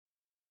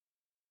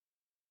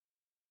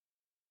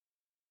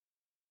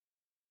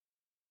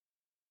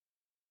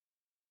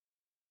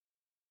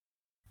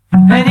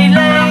Penny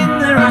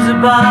Lane, there is a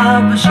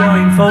barber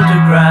showing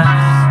photographs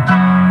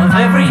of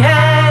every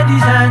head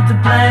he's had the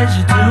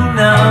pleasure to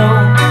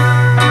know,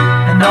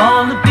 and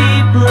all the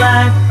people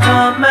that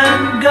come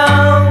and go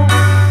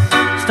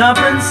stop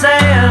and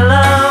say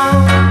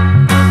hello.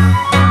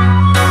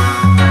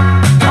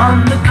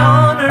 On the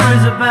corner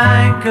is a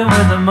banker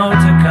with a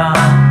motor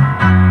car,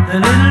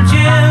 the little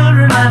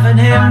children laughing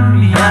him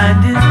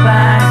behind his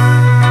back,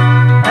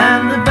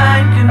 and the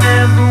banker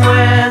never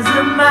wears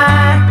a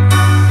Mac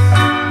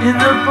in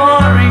the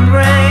pouring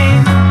rain.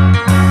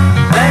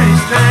 Very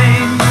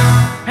strange.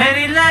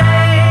 Penny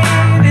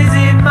Lane is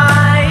in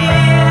my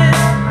ears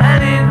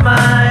and in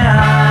my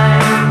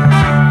eyes.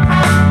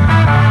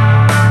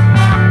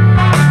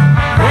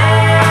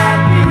 There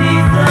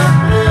beneath the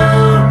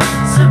blue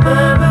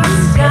suburban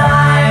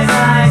skies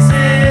I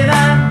sit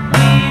and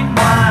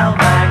meanwhile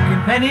back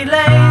in Penny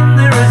Lane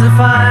there is a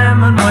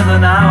fireman with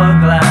an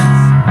hourglass,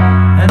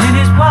 and in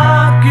his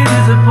pocket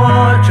is a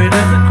portrait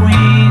of the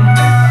Queen.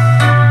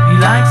 He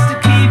likes to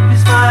keep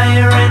his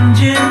fire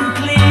engine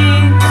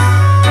clean.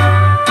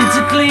 It's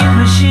a clean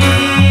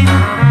machine.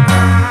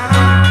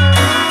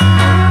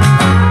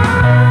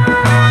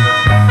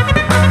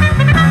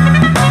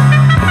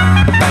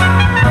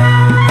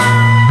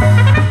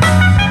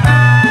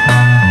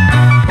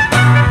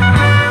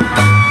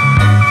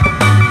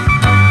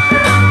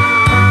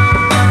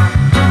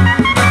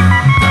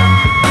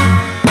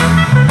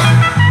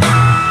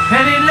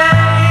 Penny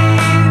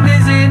Lane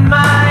is in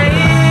my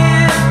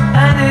ears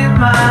and in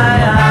my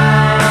eyes.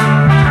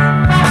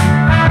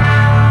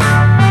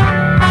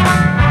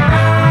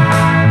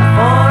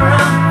 For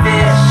a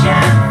fish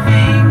and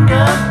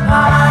finger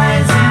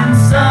pies in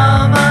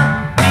summer.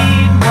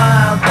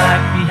 Meanwhile,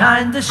 back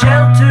behind the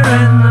shelter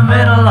in the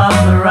middle of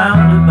the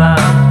roundabout,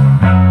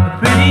 a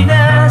pretty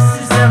nurse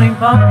is selling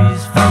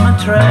poppies from a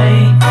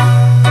tray.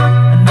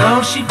 And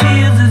though she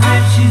feels as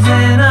if she's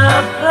in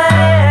a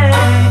play,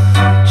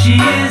 she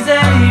is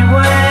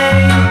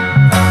anyway.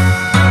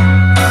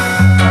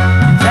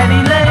 In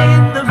Penny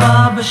Lane, the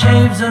barber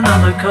shaves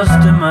another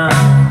customer.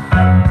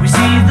 We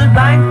see the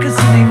banker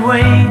sitting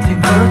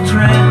waiting for a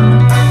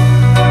trim,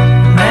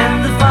 and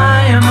then the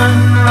fireman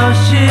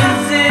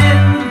rushes in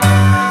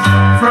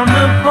from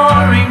the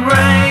pouring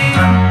rain.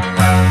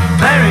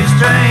 Very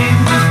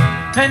strange.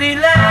 Penny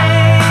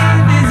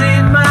Lane is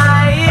in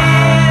my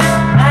ears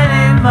and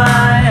in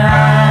my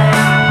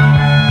eyes.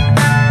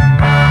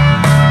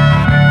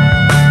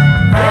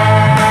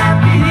 There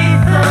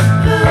beneath the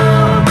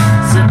blue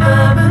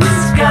suburban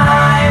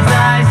skies I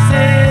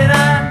sit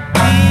and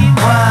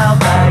meanwhile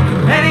back in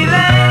Penny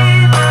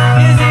Lane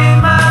is in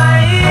my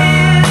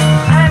ears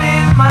and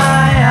in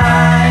my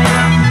eyes.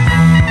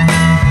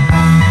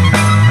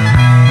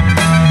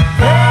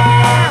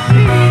 There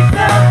beneath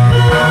the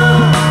blue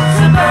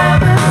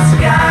suburban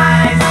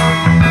skies,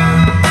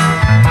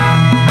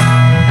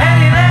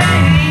 Penny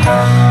Lane.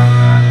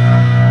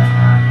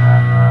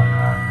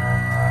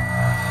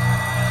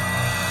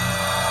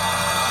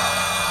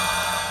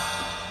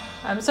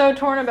 I'm so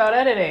torn about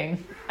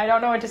editing. I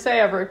don't know what to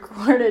say. I've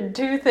recorded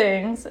 2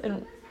 things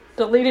and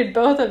deleted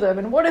both of them.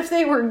 And what if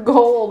they were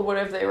gold? What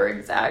if they were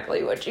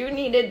exactly what you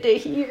needed to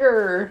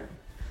hear?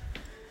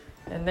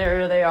 And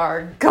there they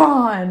are,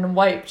 gone,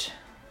 wiped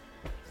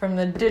from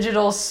the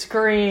digital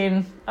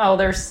screen. Oh,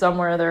 they're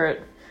somewhere. They're at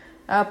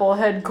Apple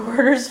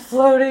headquarters,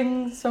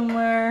 floating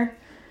somewhere.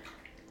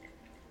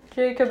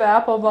 Jacob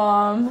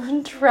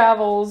Applebaum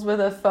travels with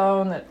a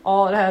phone that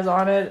all it has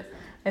on it,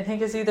 I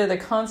think, is either the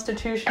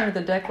Constitution or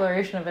the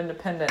Declaration of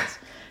Independence.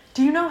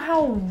 Do you know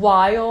how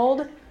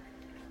wild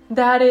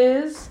that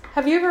is?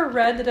 Have you ever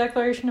read the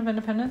Declaration of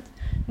Independence?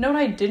 You know what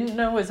I didn't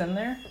know was in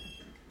there?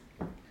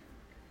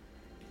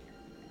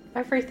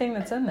 Everything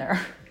that's in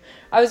there.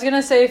 I was going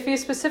to say a few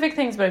specific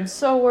things, but I'm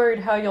so worried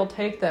how you'll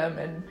take them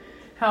and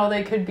how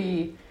they could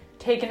be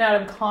taken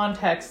out of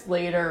context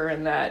later,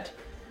 and that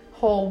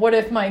whole, what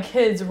if my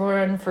kids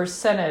run for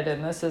Senate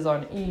and this is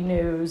on E!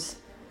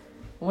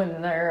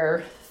 when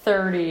they're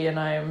 30 and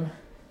I'm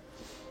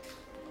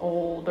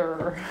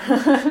older.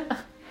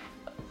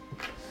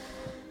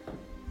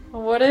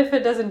 What if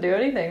it doesn't do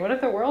anything? What if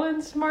the world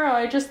ends tomorrow?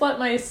 I just let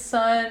my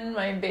son,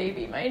 my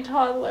baby, my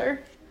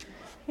toddler,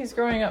 he's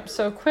growing up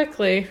so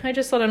quickly, I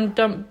just let him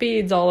dump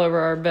beads all over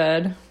our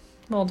bed.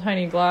 Little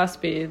tiny glass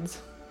beads.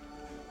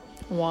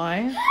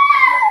 Why?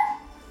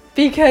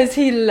 Because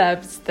he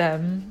loves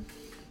them.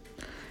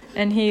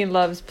 And he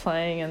loves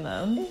playing in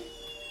them.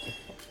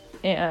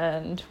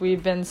 And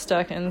we've been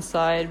stuck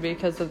inside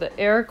because of the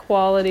air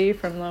quality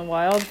from the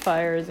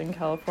wildfires in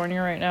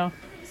California right now.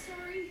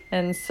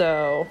 And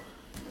so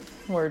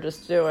we're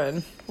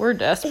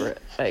desperate,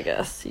 I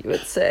guess you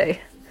would say.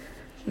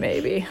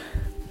 Maybe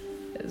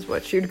is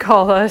what you'd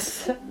call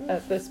us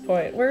at this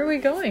point. Where are we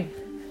going?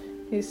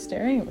 He's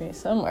staring at me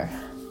somewhere.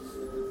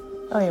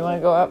 Oh, you want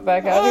to go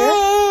back out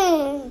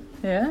here?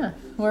 Yeah.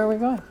 Where are we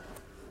going?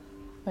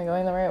 Am I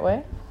going the right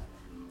way?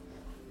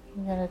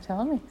 You gotta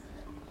tell me.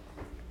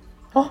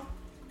 Oh,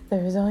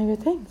 there's only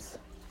good things.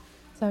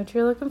 Is that what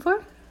you're looking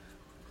for?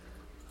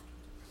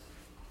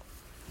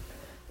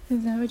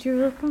 Is that what you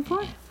were looking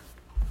for?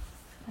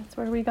 That's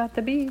where we got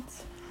the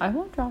beads. I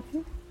won't drop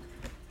you.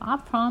 I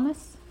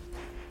promise.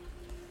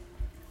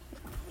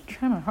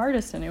 Try my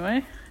hardest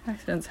anyway.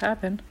 Accidents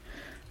happen.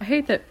 I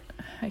hate that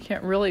I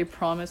can't really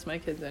promise my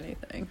kids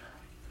anything.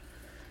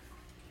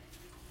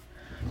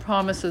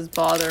 Promises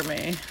bother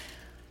me.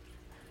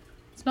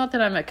 It's not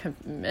that I'm a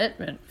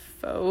commitment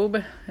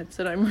phobe. It's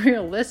that I'm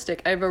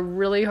realistic. I have a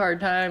really hard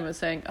time with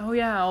saying, oh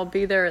yeah, I'll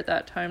be there at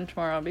that time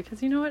tomorrow.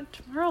 Because you know what?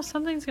 Tomorrow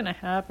something's going to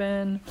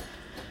happen.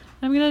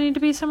 I'm going to need to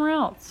be somewhere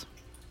else.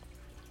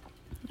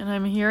 And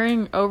I'm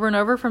hearing over and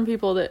over from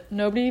people that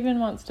nobody even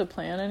wants to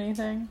plan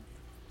anything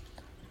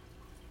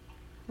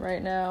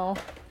right now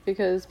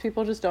because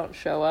people just don't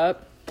show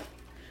up.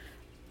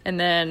 And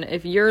then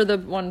if you're the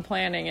one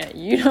planning it,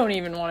 you don't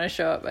even want to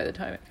show up by the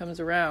time it comes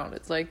around.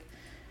 It's like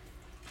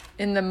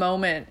in the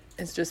moment,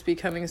 it's just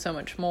becoming so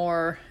much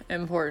more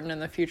important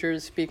and the future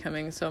is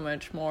becoming so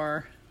much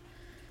more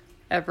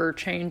ever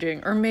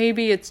changing. Or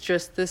maybe it's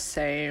just the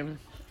same.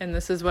 And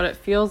this is what it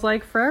feels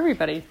like for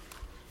everybody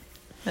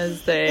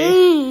as they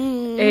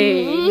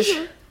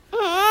age.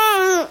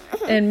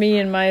 And me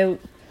and my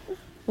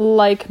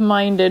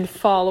like-minded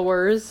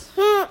followers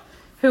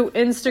who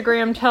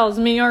Instagram tells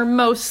me are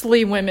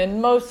mostly women,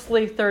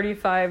 mostly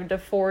 35 to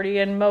 40,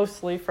 and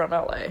mostly from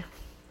LA.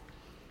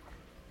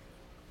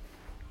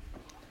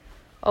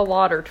 A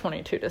lot are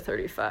 22 to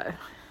 35.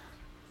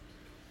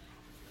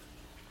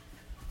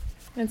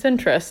 It's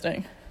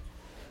interesting.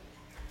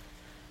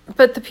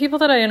 But the people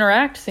that I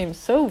interact seem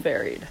so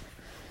varied.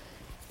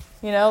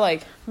 You know,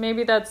 like,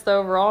 maybe that's the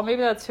overall,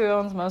 maybe that's who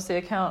owns most of the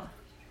account.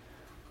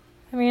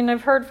 I mean,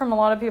 I've heard from a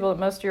lot of people that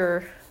most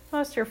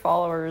of your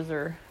followers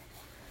are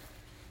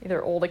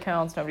either old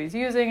accounts nobody's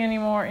using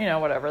anymore, you know,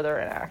 whatever, they're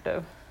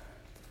inactive.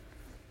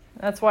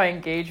 That's why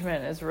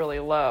engagement is really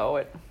low.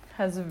 It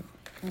has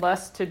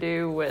less to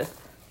do with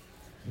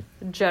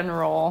the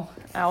general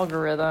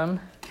algorithm.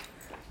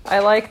 I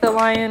like the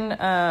line,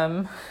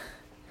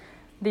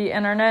 the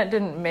internet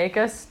didn't make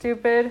us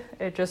stupid,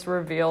 it just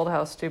revealed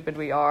how stupid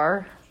we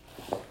are.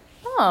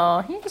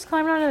 Oh, he just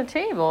climbed onto the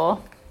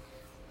table.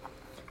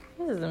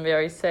 This isn't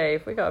very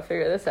safe. We gotta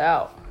figure this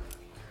out.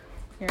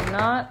 You're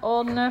not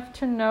old enough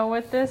to know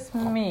what this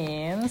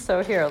means.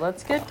 So here,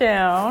 let's get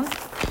down.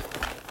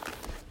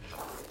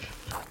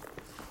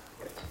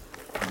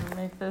 And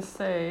make this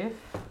safe.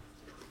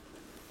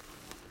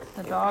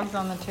 The dog's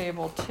on the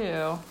table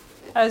too.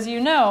 As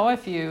you know,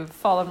 if you've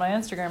followed my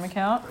Instagram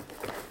account,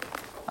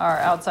 our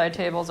outside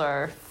tables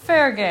are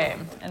fair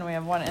game. And we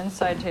have one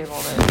inside table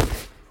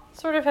that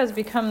sort of has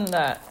become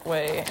that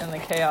way in the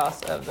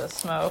chaos of the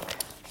smoke.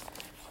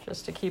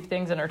 Just to keep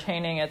things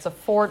entertaining. It's a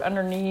fort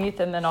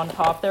underneath, and then on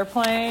top they're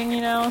playing, you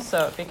know?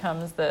 So it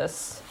becomes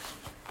this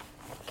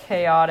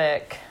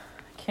chaotic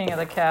king of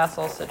the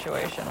castle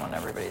situation when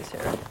everybody's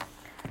here.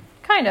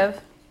 Kind of.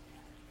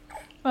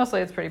 Mostly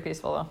it's pretty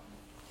peaceful,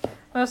 though.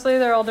 Mostly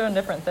they're all doing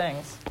different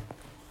things.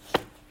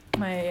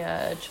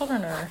 My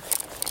children are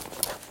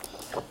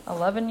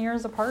 11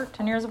 years apart,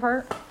 10 years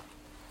apart.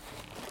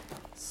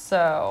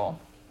 So,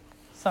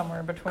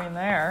 somewhere between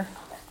there.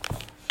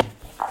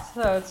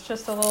 So it's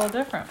just a little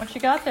different. What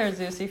you got there,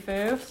 Zeusy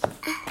Foo?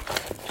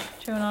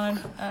 Chewing on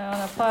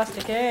a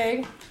plastic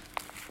egg.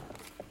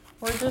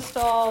 We're just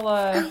all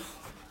we're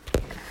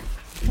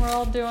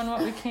all doing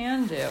what we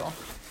can do.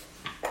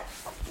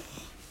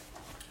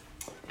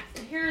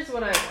 Here's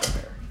what I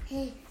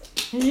wonder.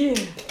 Yeah.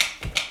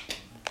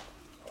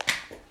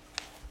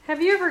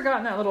 Have you ever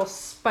gotten that little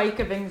spike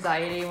of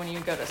anxiety when you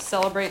go to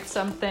celebrate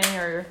something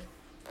or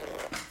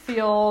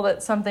feel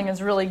that something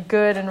is really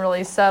good and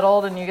really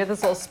settled and you get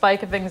this little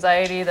spike of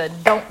anxiety, the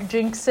don't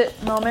jinx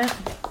it moment?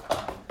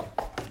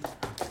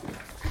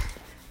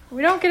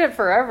 We don't get it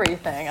for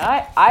everything.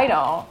 I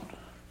don't.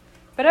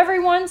 But every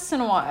once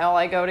in a while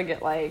I go to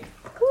get like,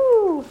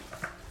 whoo,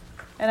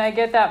 and I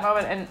get that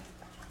moment, and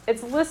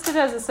it's listed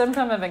as a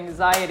symptom of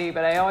anxiety,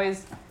 but I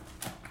always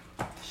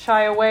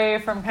shy away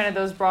from kind of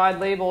those broad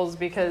labels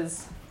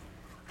because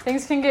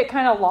things can get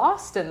kind of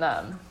lost in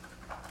them.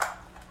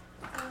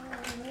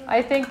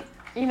 I think,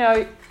 you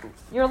know,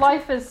 your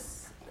life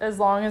is as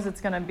long as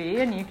it's going to be,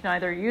 and you can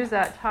either use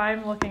that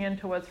time looking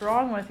into what's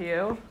wrong with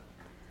you,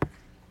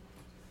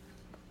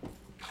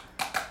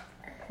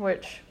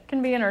 which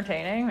can be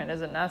entertaining and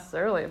isn't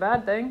necessarily a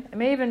bad thing. It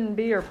may even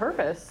be your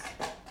purpose.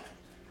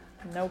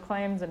 No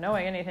claims of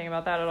knowing anything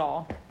about that at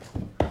all.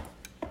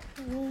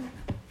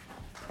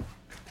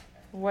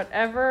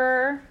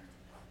 Whatever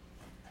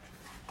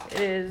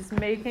is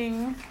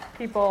making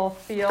people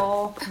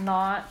feel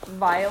not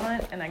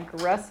violent and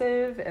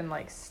aggressive and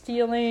like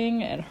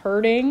stealing and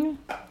hurting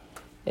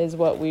is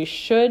what we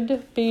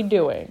should be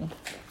doing.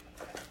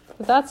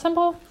 Is that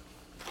simple?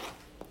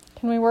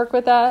 Can we work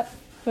with that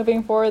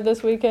moving forward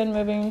this weekend,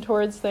 moving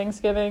towards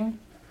Thanksgiving?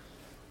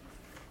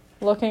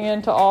 Looking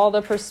into all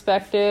the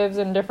perspectives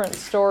and different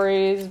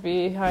stories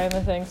behind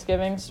the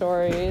Thanksgiving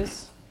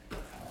stories.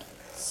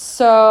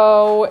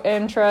 So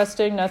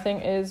interesting.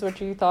 Nothing is what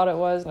you thought it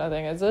was.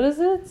 Nothing is as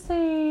it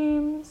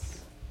seems.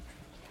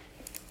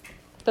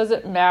 Does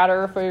it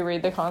matter if we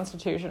read the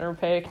Constitution or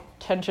pay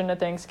attention to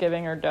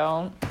Thanksgiving or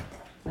don't?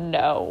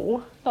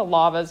 No. The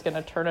lava's going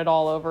to turn it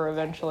all over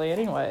eventually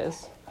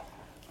anyways.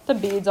 The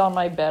beads on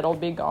my bed will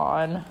be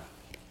gone.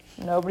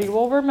 Nobody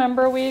will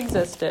remember we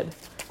existed.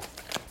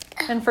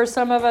 And for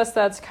some of us,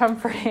 that's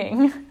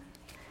comforting.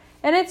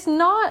 And it's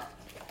not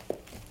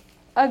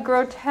a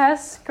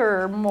grotesque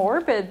or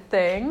morbid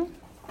thing.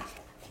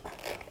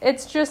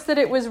 It's just that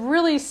it was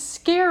really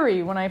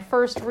scary when I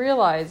first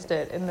realized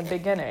it in the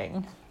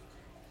beginning.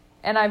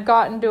 And I've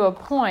gotten to a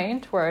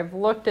point where I've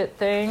looked at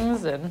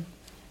things and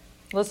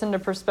listened to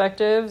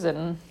perspectives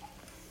and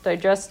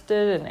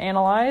digested and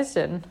analyzed,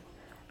 and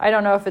I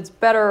don't know if it's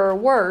better or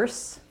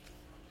worse,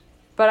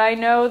 but I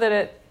know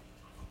that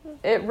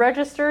it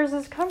registers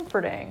as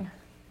comforting.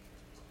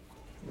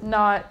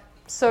 Not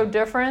so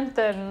different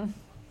than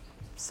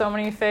so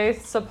many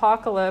faiths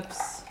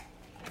apocalypse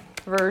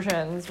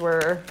versions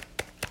where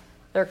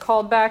they're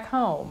called back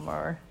home,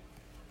 or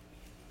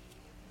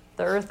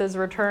the earth is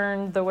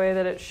returned the way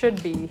that it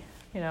should be,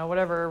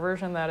 whatever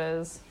version that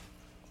is.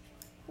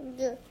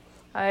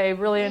 I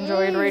really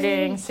enjoyed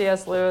reading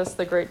C.S. Lewis,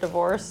 The Great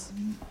Divorce.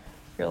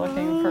 If you're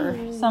looking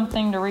for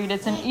something to read,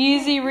 it's an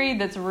easy read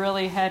that's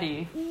really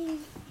heady.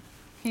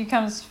 He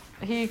comes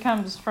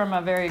from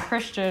a very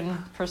Christian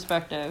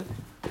perspective,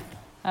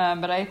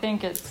 but I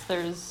think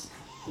there's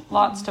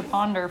lots to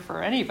ponder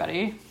for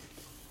anybody.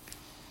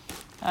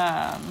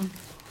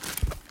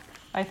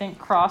 I think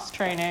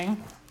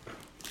cross-training,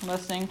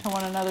 listening to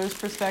one another's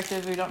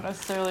perspectives we don't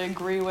necessarily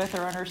agree with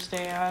or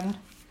understand,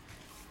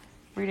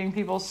 reading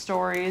people's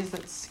stories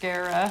that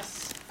scare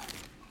us,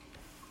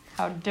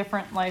 how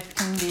different life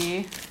can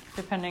be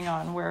depending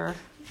on where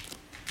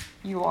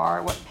you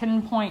are, what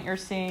pinpoint you're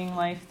seeing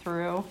life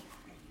through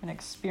and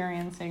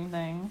experiencing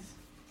things.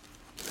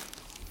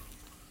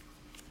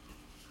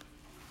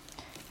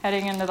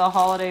 Heading into the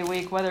holiday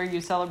week, whether you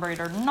celebrate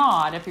or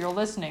not, if you're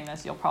listening to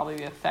this, you'll probably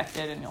be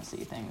affected and you'll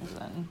see things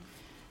and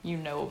you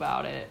know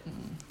about it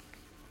and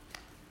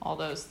all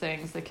those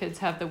things. The kids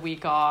have the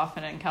week off,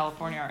 and in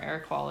California our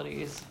air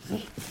quality is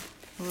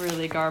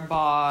really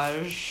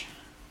garbage,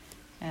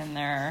 and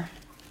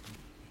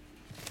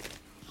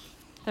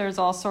there's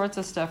all sorts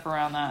of stuff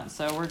around that,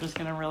 so we're just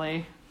gonna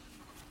really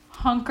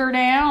hunker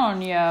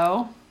down,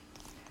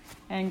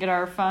 and get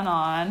our fun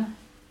on.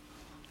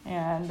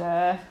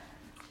 And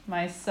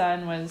my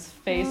son was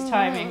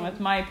FaceTiming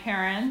with my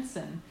parents,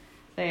 and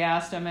they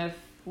asked him if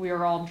we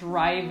were all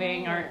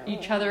driving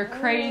each other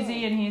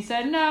crazy, and he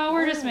said, no,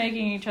 we're just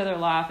making each other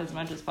laugh as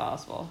much as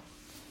possible.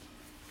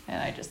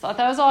 And I just thought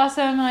that was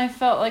awesome, and I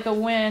felt like a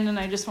win, and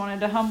I just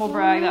wanted to humble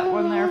brag that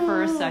one there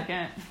for a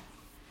second.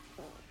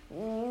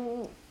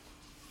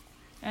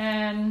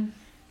 And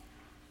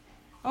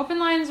Open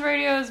Lines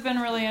Radio has been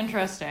really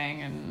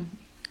interesting, and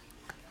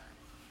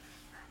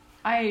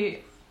I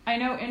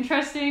know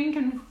interesting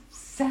can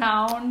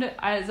sound,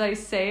 as I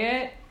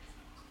say it,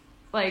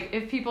 like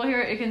if people hear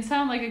it, it can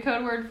sound like a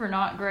code word for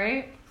not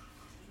great,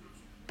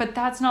 but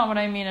that's not what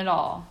I mean at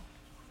all.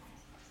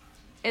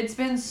 It's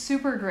been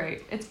super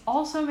great. It's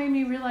also made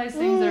me realize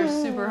things that are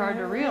super hard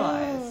to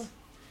realize,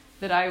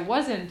 that I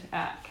wasn't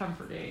at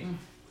comforting,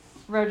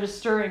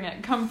 registering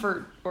at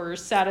comfort or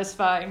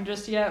satisfying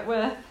just yet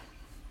with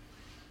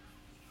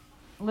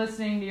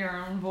listening to your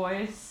own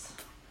voice.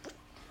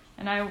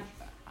 And I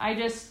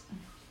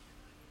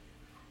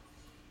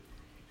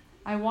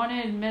want to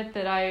admit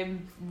that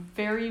I'm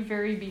very,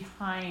 very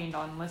behind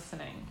on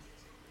listening.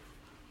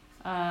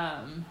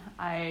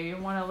 I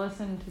want to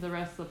listen to the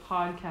rest of the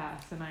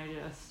podcast, and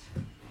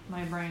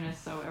my brain is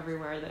so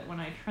everywhere that when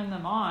I turn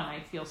them on,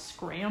 I feel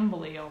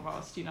scrambly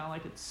almost,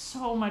 like it's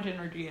so much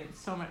energy and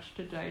so much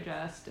to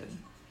digest,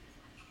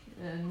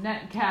 and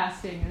net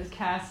casting is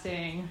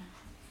casting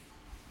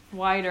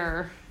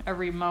wider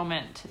every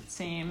moment, it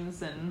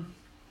seems, and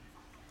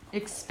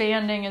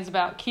expanding is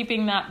about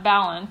keeping that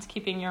balance,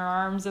 keeping your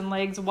arms and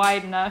legs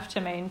wide enough to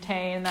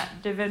maintain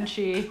that Da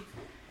Vinci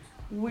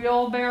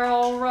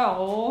wheelbarrow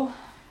roll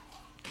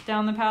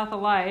down the path of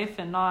life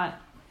and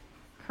not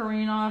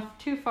careen off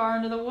too far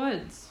into the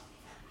woods.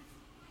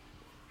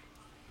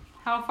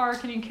 How far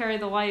can you carry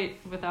the light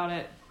without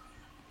it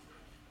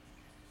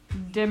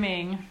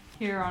dimming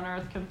here on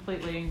Earth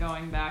completely and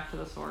going back to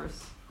the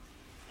source?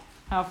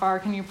 How far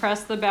can you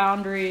press the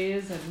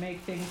boundaries and make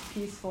things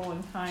peaceful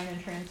and kind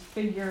and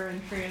transfigure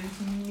and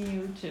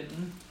transmute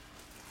and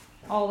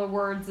all the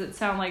words that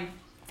sound like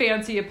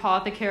fancy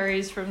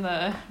apothecaries from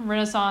the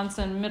Renaissance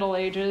and Middle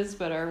Ages,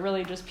 but are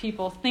really just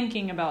people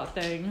thinking about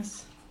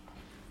things.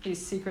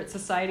 These secret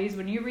societies,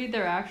 when you read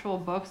their actual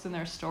books and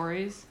their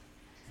stories,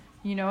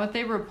 you know what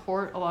they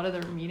report a lot of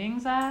their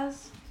meetings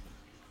as?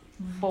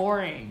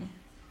 Boring.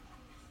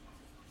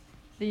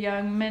 The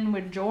young men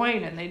would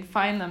join and they'd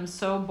find them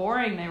so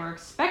boring. They were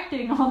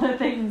expecting all the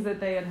things that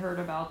they had heard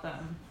about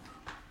them.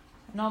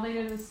 And all they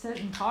did was sit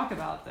and talk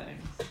about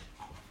things.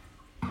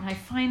 And I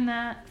find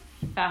that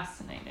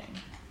fascinating.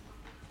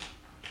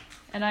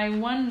 And I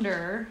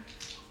wonder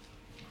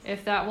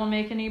if that will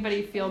make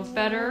anybody feel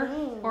better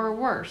or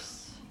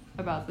worse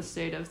about the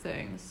state of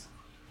things.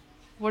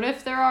 What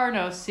if there are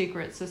no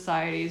secret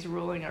societies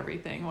ruling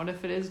everything? What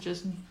if it is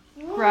just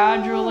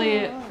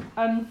gradually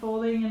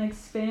unfolding and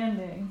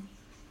expanding?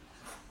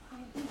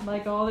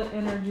 Like all the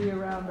energy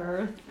around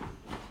Earth.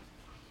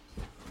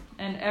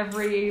 And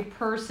every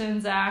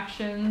person's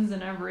actions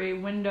and every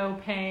window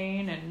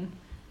pane and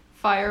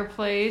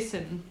fireplace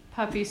and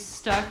puppy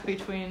stuck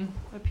between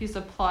a piece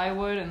of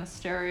plywood and the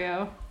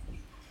stereo.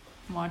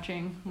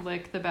 Watching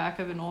lick the back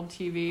of an old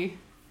TV.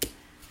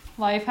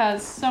 Life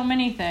has so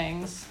many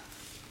things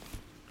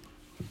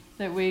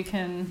that we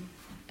can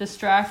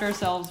distract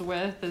ourselves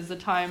with as the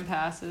time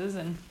passes,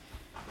 and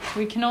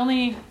we can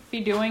only be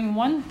doing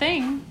one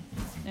thing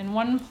in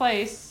one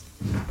place.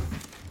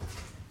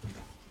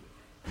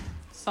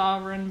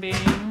 Sovereign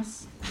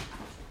beings.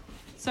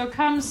 So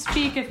come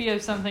speak if you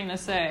have something to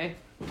say.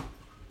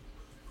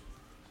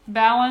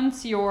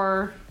 Balance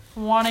your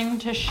wanting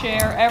to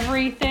share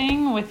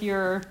everything with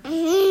your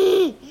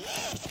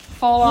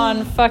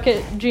full-on fuck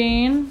it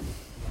gene.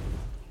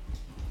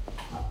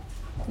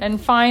 And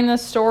find the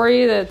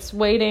story that's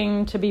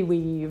waiting to be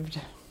weaved.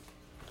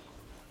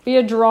 Be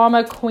a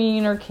drama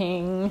queen or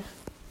king.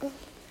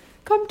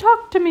 Come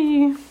talk to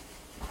me.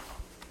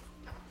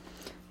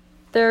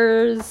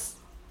 There's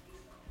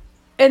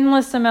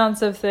endless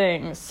amounts of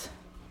things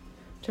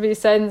to be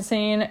said and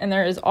seen, and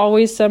there is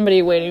always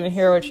somebody waiting to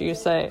hear what you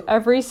say.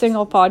 Every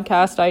single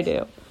podcast I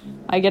do,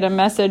 I get a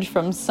message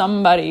from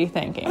somebody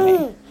thanking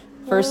me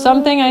for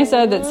something I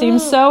said that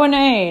seems so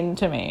inane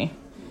to me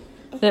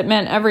that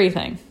meant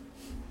everything.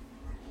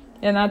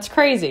 And that's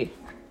crazy.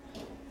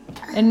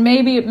 And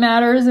maybe it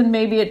matters and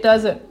maybe it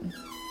doesn't.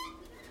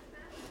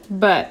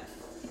 But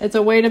it's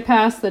a way to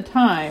pass the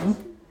time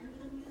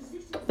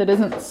that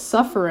isn't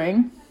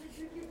suffering.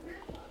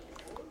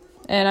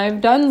 And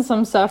I've done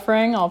some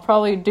suffering. I'll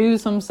probably do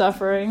some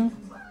suffering.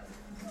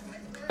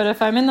 But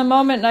if I'm in the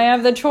moment and I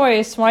have the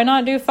choice, why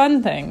not do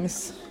fun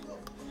things?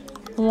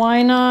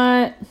 Why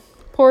not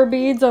pour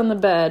beads on the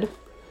bed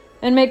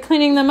and make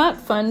cleaning them up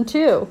fun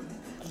too?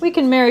 We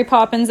can Mary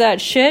Poppins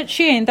that shit.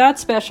 She ain't that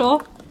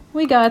special.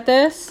 We got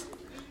this.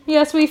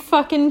 Yes, we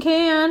fucking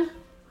can.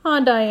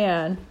 Huh,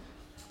 Diane?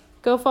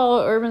 Go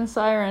follow Urban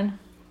Siren.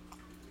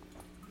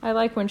 I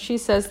like when she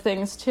says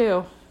things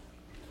too.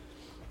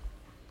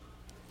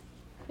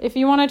 If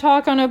you want to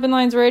talk on Open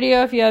Lines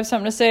Radio, if you have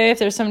something to say, if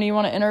there's somebody you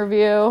want to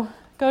interview,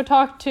 go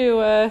talk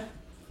to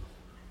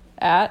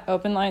at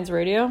Open Lines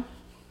Radio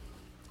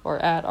or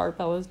at Art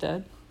Bella's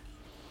Dead.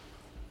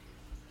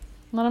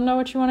 Let them know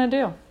what you want to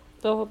do.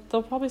 They'll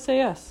probably say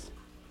yes.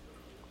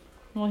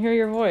 We'll hear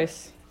your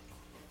voice.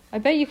 I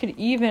bet you could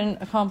even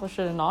accomplish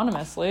it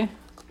anonymously.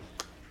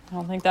 I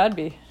don't think that'd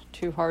be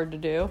too hard to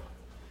do.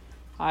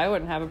 I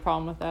wouldn't have a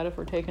problem with that if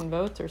we're taking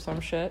votes or some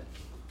shit.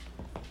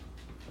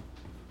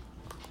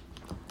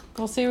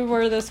 We'll see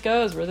where this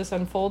goes, where this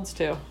unfolds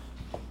to.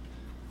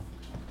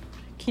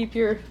 Keep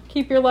your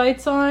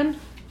lights on.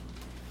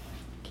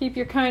 Keep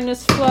your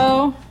kindness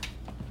flow.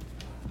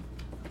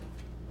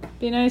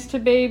 Be nice to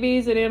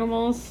babies and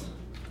animals.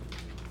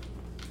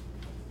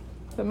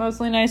 But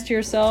mostly nice to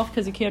yourself,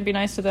 because you can't be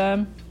nice to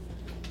them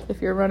if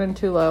you're running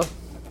too low.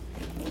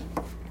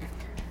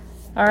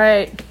 All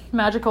right,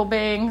 magical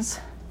beings.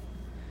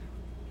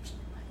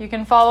 You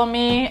can follow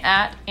me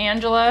at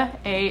Angela,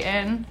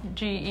 Angela,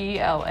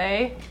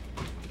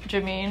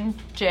 Jamene,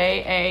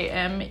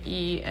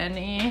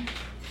 Jamene.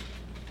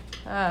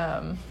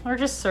 Or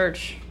just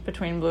search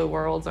Between Blue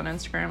Worlds on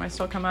Instagram. I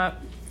still come up.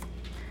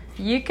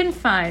 You can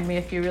find me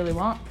if you really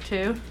want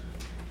to.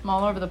 I'm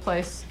all over the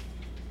place.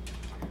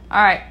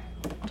 All right.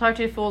 I'll talk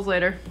to you fools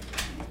later.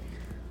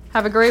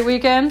 Have a great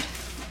weekend.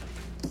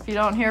 If you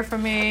don't hear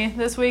from me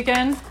this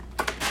weekend,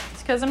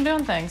 it's because I'm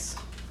doing things.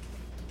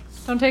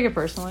 Don't take it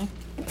personally.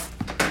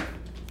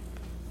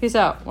 Peace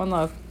out. One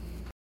love.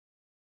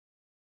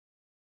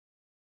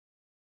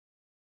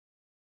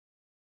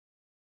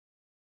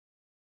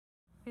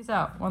 Peace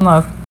out. One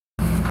love.